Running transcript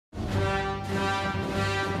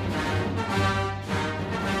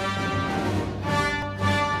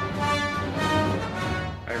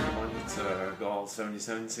model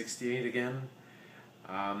 7768 again.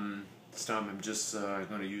 This time I'm just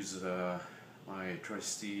going to use my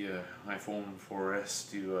trusty iPhone 4S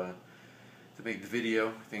to make the video.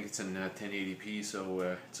 I think it's in 1080p,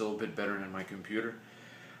 so it's a little bit better than my computer.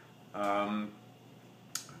 I'm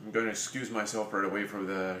going to excuse myself right away for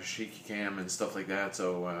the shaky cam and stuff like that,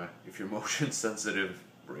 so if you're motion sensitive,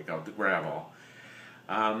 break out the gravel.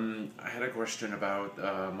 I had a question about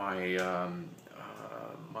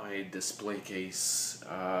my display case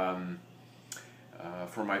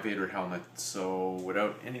for my Vader helmet. So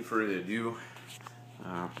without any further ado,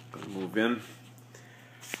 I'm going to move in.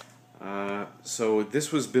 So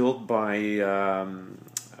this was built by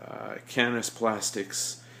Canus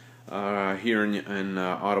Plastics here in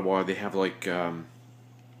Ottawa. They have like I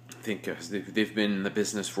think they've been in the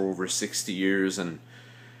business for over 60 years, and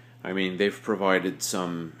I mean they've provided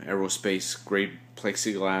some aerospace grade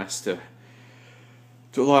plexiglass to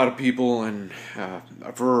a lot of people, and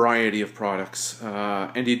a variety of products,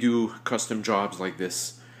 and they do custom jobs like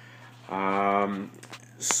this.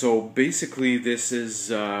 So basically this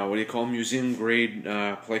is what they call museum grade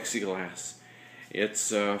plexiglass. It's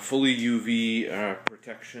fully UV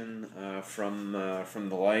protection from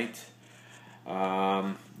the light.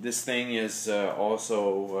 This thing is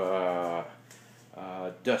also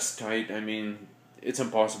dust tight. I mean, it's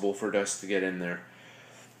impossible for dust to get in there.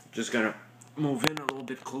 Just gonna move in a little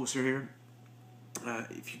bit closer here.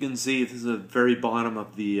 If you can see, this is the very bottom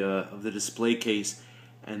of the display case,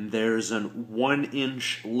 and there's a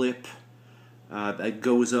 1-inch lip that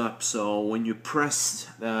goes up. So when you press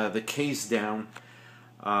the case down,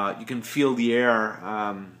 you can feel the air,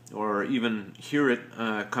 or even hear it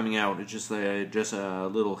coming out. It's just a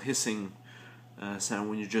little hissing sound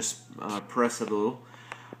when you just press it a little.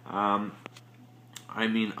 I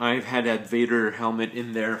mean, I've had that Vader helmet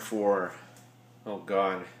in there for, oh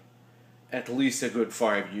God, at least a good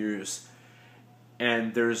 5 years,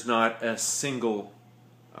 and there's not a single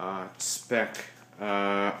speck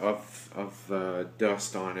of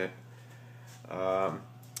dust on it.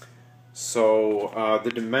 So the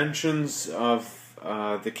dimensions of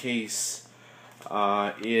the case,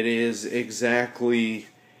 it is exactly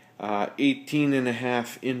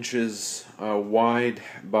 18.5 inches wide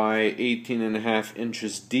by 18.5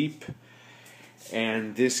 inches deep,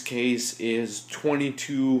 and this case is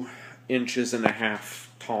 22.5 inches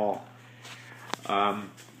tall.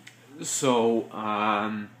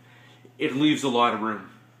 It leaves a lot of room.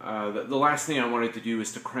 The last thing I wanted to do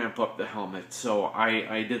is to cramp up the helmet, so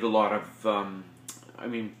I did a lot of, I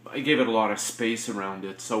mean, I gave it a lot of space around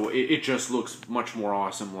it, so it just looks much more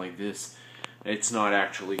awesome like this. It's not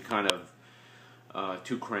actually kind of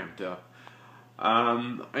too cramped up.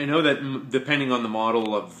 I know that depending on the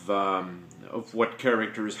model of what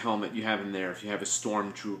character's helmet you have in there, if you have a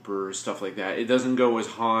stormtrooper or stuff like that, it doesn't go as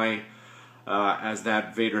high as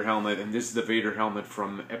that Vader helmet, and this is the Vader helmet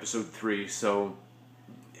from Episode 3, so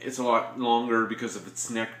it's a lot longer because of its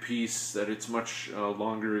neck piece, that it's much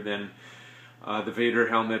longer than the Vader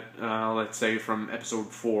helmet, let's say, from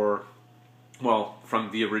Episode 4. Well,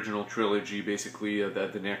 from the original trilogy, basically,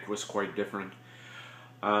 the neck was quite different.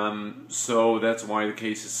 So that's why the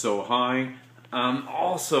case is so high.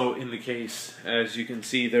 Also in the case, as you can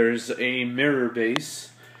see, there's a mirror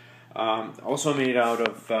base, also made out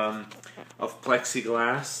of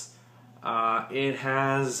plexiglass. It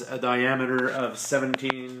has a diameter of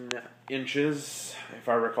 17 inches, if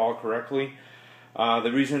I recall correctly.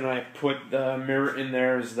 The reason I put the mirror in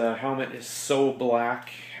there is the helmet is so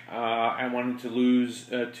black. I wanted to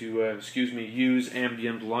use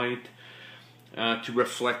ambient light to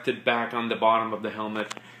reflect it back on the bottom of the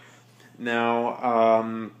helmet. Now,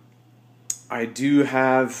 I do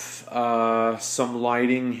have some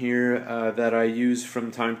lighting here that I use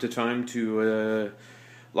from time to time to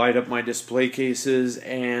light up my display cases,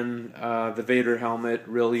 and the Vader helmet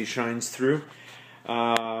really shines through.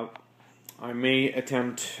 I may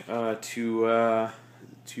attempt to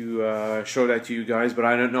show that to you guys, but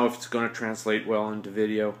I don't know if it's going to translate well into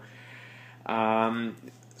video.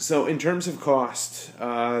 So in terms of cost,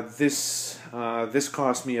 this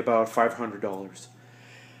cost me about $500.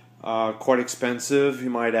 Quite expensive, you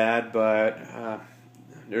might add, but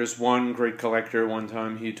there's one great collector one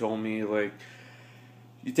time, he told me, like,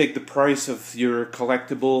 you take the price of your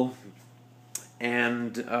collectible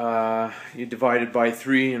and you divide it by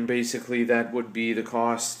 3, and basically that would be the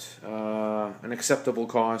cost, an acceptable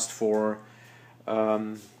cost for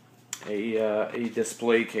a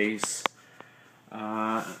display case.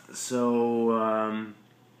 Yeah,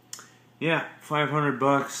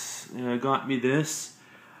 $500 got me this.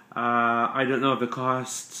 I don't know if the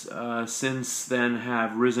costs since then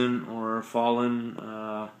have risen or fallen.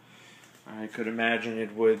 I could imagine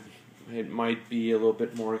it might be a little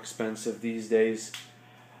bit more expensive these days.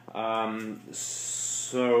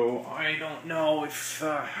 So I don't know if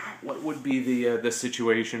what would be the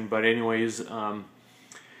situation, but anyways,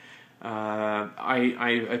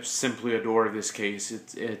 I simply adore this case.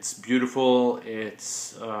 It's beautiful. It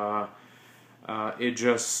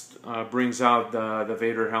just brings out the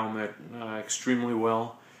Vader helmet extremely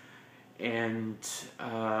well, and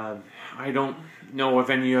I don't know of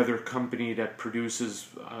any other company that produces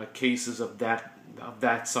cases of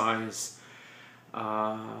that size.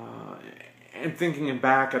 And thinking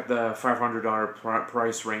back at the $500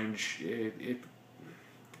 price range,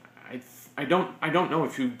 I don't know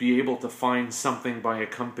if you'd be able to find something by a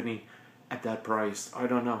company at that price. I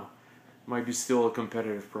don't know. Might be still a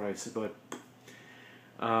competitive price, but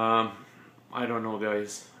I don't know,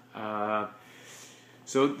 guys.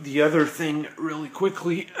 So the other thing, really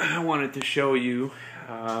quickly, I wanted to show you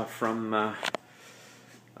from. I'm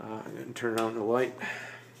going to turn on the light.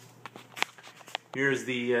 Here's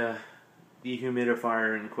the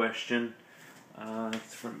dehumidifier in question.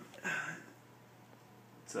 It's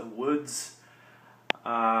a Woods.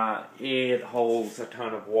 It holds a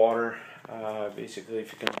ton of water. Basically,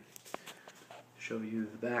 if you can show you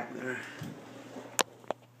the back there,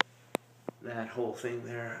 that whole thing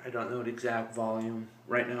there. I don't know the exact volume.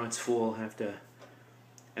 Right now it's full. Have to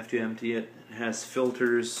empty it. It has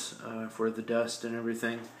filters for the dust and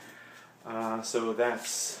everything. So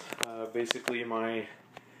that's basically my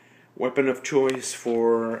weapon of choice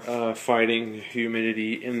for fighting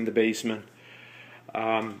humidity in the basement.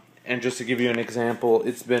 And just to give you an example,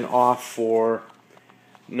 it's been off for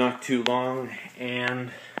not too long,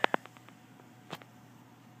 and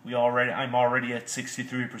I'm already at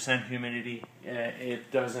 63% humidity.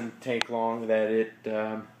 It doesn't take long that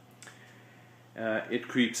it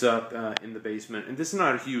creeps up in the basement, and this is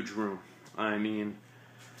not a huge room. I mean,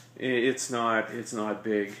 it's not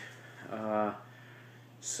big,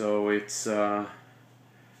 so it's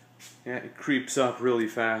it creeps up really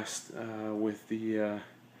fast with the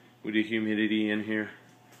humidity in here.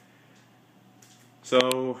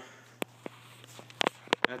 So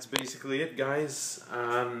that's basically it, guys.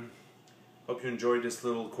 Hope you enjoyed this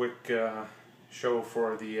little quick show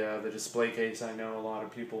for the display case. I know a lot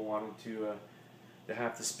of people wanted to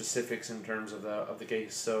have the specifics in terms of the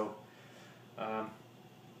case. So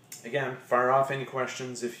again, fire off any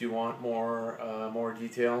questions if you want more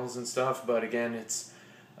details and stuff. But again, it's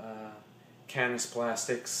Canus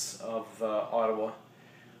Plastics of Ottawa.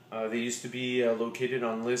 They used to be located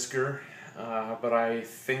on Lisgar, but I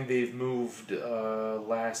think they've moved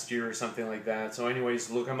last year or something like that. So anyways,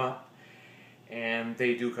 look them up, and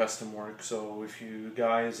they do custom work. So if you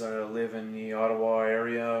guys live in the Ottawa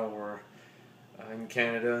area or in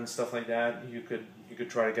Canada and stuff like that, you could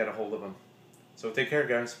try to get a hold of them. So take care,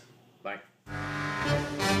 guys. Bye.